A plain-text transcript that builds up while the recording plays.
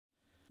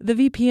The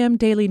VPM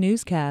Daily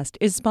Newscast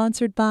is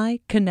sponsored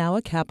by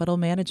Kanawha Capital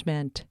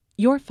Management.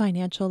 Your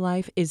financial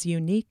life is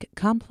unique,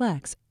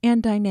 complex,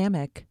 and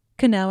dynamic.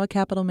 Kanawha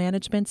Capital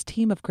Management's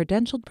team of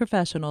credentialed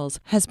professionals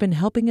has been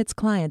helping its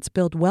clients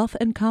build wealth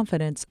and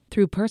confidence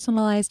through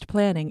personalized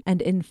planning and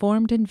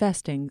informed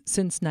investing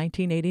since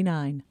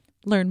 1989.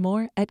 Learn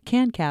more at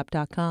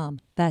cancap.com.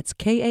 That's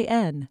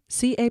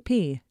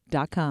KANCAP.com.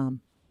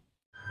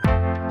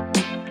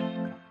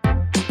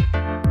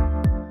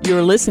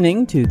 You're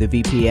listening to the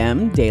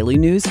VPM Daily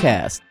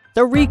Newscast,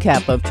 the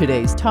recap of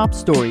today's top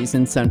stories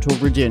in Central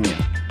Virginia.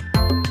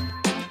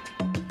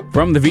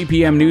 From the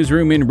VPM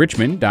Newsroom in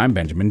Richmond, I'm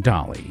Benjamin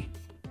Dolly.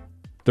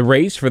 The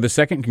race for the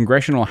 2nd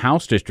Congressional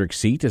House District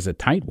seat is a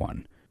tight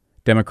one.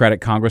 Democratic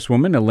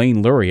Congresswoman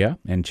Elaine Luria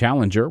and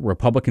challenger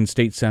Republican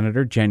State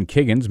Senator Jen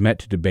Kiggans met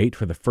to debate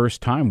for the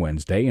first time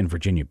Wednesday in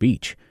Virginia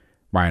Beach.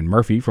 Ryan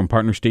Murphy from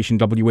partner station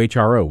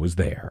WHRO was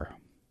there.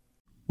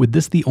 With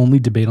this the only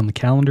debate on the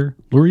calendar,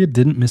 Luria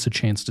didn't miss a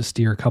chance to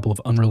steer a couple of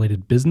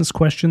unrelated business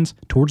questions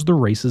towards the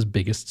race's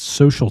biggest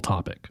social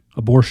topic,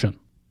 abortion.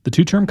 The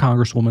two-term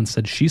Congresswoman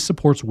said she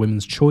supports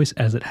women's choice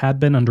as it had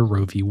been under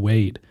Roe v.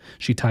 Wade.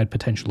 She tied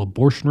potential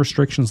abortion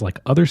restrictions like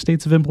other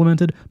states have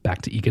implemented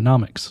back to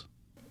economics.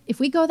 If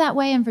we go that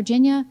way in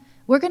Virginia,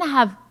 we're going to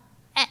have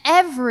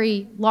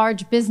every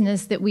large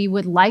business that we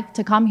would like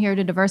to come here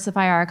to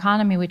diversify our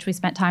economy, which we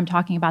spent time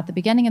talking about at the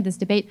beginning of this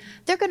debate,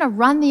 they're going to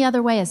run the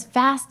other way as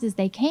fast as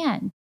they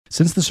can.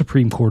 Since the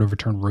Supreme Court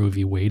overturned Roe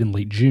v. Wade in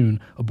late June,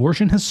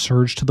 abortion has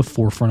surged to the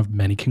forefront of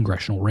many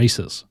congressional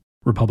races.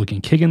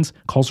 Republican Kiggans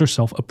calls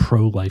herself a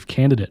pro-life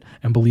candidate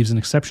and believes in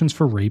exceptions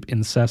for rape,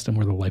 incest, and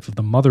where the life of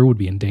the mother would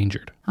be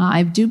endangered.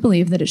 I do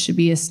believe that it should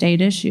be a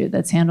state issue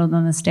that's handled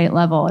on the state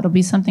level. It'll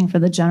be something for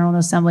the General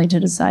Assembly to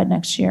decide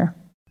next year.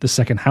 The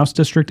 2nd House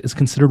District is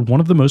considered one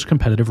of the most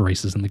competitive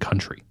races in the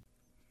country.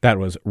 That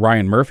was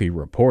Ryan Murphy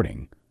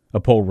reporting. A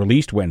poll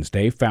released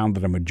Wednesday found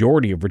that a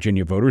majority of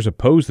Virginia voters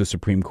oppose the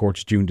Supreme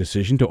Court's June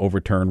decision to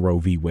overturn Roe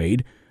v.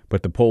 Wade,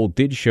 but the poll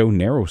did show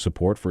narrow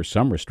support for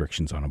some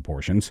restrictions on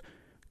abortions.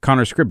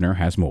 Connor Scribner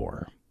has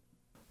more.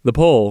 The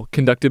poll,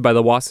 conducted by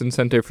the Wasson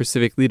Center for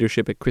Civic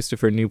Leadership at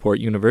Christopher Newport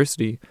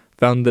University,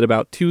 found that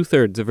about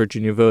 2/3 of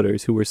Virginia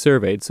voters who were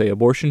surveyed say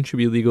abortion should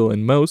be legal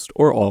in most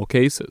or all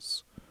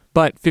cases.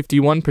 But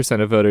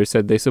 51% of voters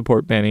said they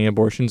support banning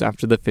abortions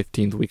after the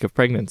 15th week of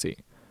pregnancy,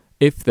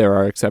 if there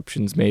are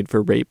exceptions made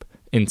for rape,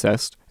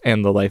 incest,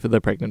 and the life of the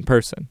pregnant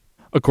person.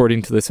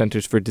 According to the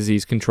Centers for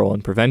Disease Control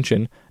and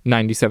Prevention,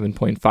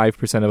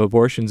 97.5% of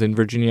abortions in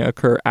Virginia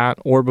occur at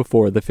or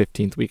before the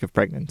 15th week of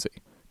pregnancy.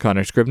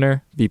 Connor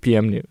Scribner,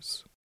 VPM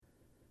News.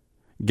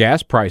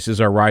 Gas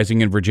prices are rising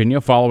in Virginia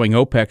following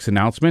OPEC's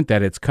announcement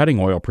that it's cutting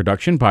oil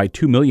production by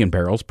 2 million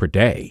barrels per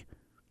day.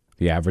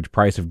 The average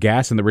price of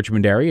gas in the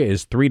Richmond area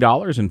is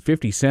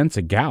 $3.50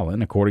 a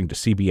gallon, according to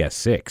CBS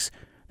 6.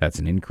 That's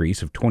an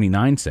increase of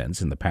 29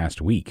 cents in the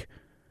past week.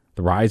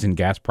 The rise in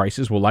gas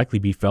prices will likely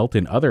be felt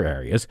in other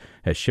areas,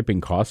 as shipping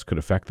costs could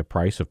affect the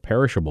price of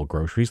perishable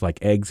groceries like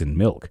eggs and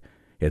milk.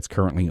 It's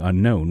currently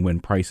unknown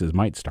when prices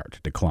might start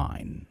to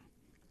decline.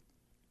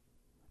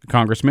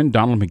 Congressman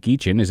Donald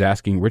McEachin is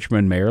asking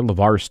Richmond Mayor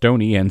LeVar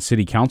Stoney and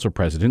City Council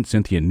President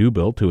Cynthia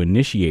Newbill to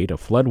initiate a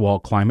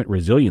floodwall climate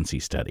resiliency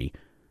study.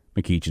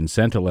 McEachin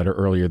sent a letter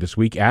earlier this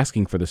week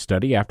asking for the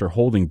study after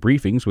holding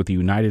briefings with the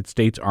United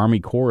States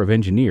Army Corps of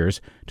Engineers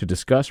to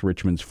discuss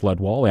Richmond's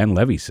floodwall and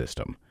levee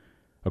system.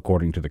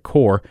 According to the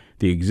Corps,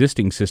 the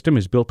existing system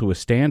is built to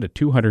withstand a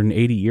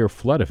 280-year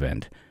flood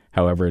event.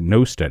 However,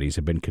 no studies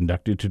have been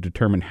conducted to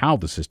determine how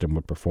the system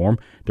would perform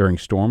during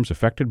storms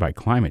affected by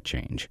climate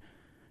change.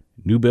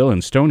 Newbill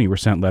and Stoney were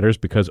sent letters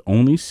because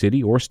only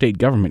city or state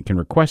government can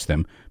request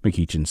them,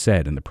 McEachin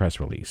said in the press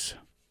release.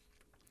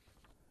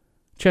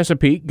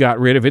 Chesapeake got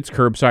rid of its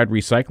curbside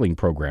recycling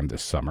program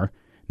this summer.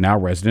 Now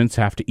residents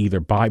have to either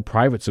buy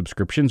private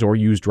subscriptions or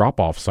use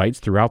drop-off sites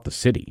throughout the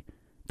city.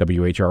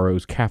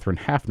 WHRO's Catherine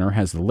Hafner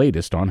has the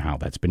latest on how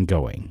that's been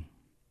going.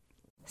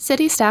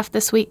 City staff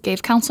this week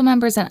gave council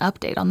members an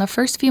update on the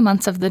first few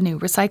months of the new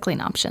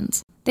recycling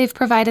options. They've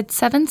provided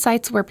 7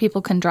 sites where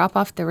people can drop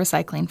off their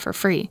recycling for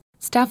free.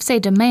 Staff say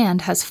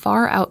demand has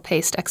far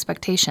outpaced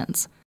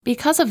expectations.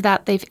 Because of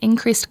that, they've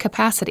increased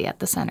capacity at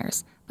the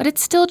centers, but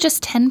it's still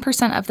just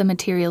 10% of the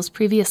materials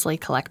previously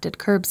collected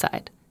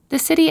curbside. The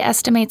city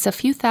estimates a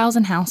few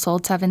thousand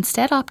households have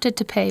instead opted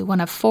to pay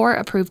one of 4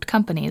 approved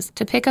companies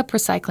to pick up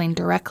recycling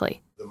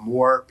directly. The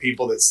more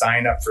people that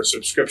sign up for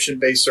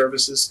subscription-based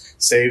services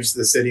saves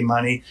the city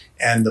money,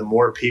 and the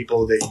more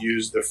people that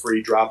use the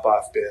free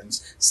drop-off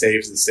bins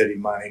saves the city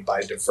money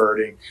by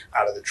diverting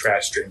out of the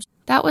trash streams.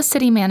 That was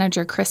City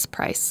Manager Chris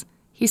Price.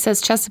 He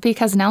says Chesapeake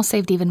has now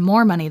saved even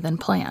more money than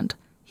planned.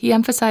 He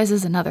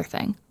emphasizes another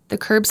thing. The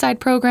curbside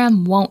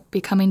program won't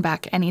be coming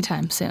back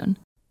anytime soon.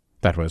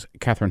 That was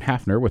Catherine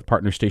Hafner with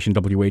partner station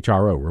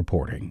WHRO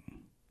reporting.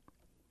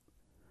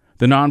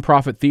 The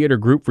nonprofit theater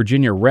group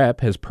Virginia Rep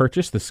has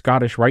purchased the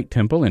Scottish Rite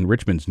Temple in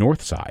Richmond's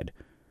north side.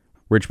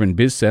 Richmond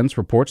BizSense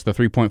reports the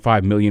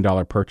 $3.5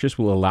 million purchase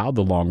will allow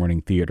the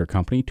long-running theater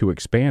company to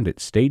expand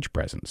its stage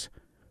presence.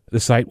 The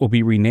site will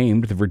be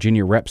renamed the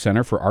Virginia Rep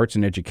Center for Arts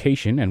and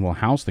Education and will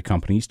house the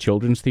company's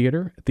children's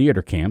theater,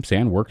 theater camps,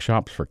 and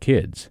workshops for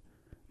kids.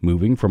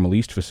 Moving from a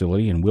leased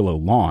facility in Willow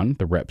Lawn,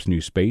 the Rep's new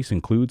space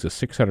includes a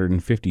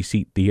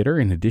 650-seat theater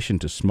in addition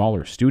to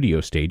smaller studio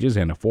stages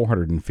and a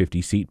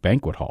 450-seat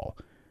banquet hall.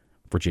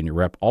 Virginia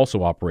Rep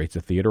also operates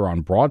a theater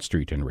on Broad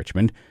Street in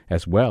Richmond,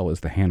 as well as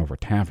the Hanover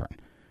Tavern.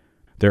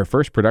 Their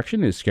first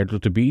production is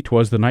scheduled to be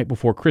 'Twas the Night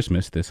Before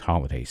Christmas this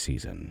holiday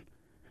season.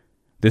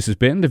 This has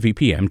been the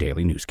VPM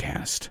Daily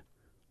Newscast.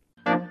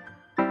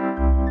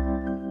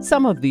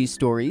 Some of these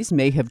stories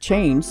may have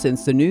changed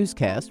since the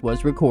newscast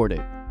was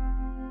recorded.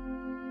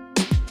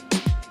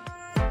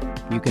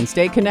 You can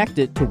stay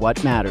connected to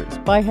what matters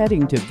by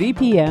heading to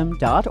vpm.org/news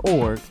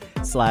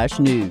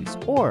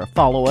or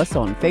follow us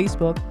on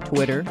Facebook,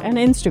 Twitter, and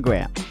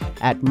Instagram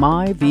at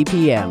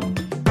MyVPM.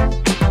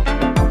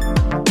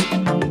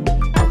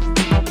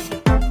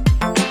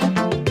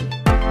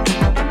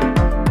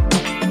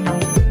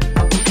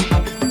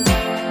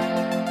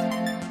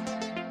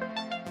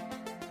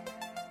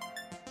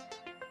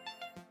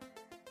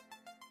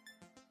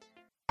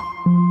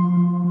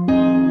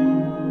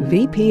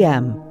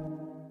 VPM.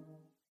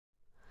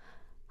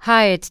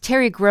 Hi, it's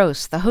Terry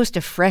Gross, the host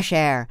of Fresh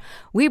Air.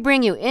 We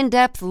bring you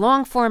in-depth,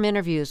 long-form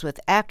interviews with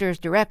actors,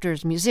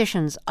 directors,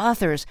 musicians,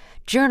 authors,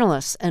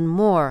 journalists, and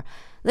more.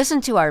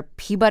 Listen to our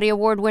Peabody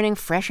Award-winning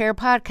Fresh Air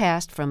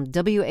podcast from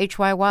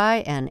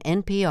WHYY and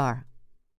NPR.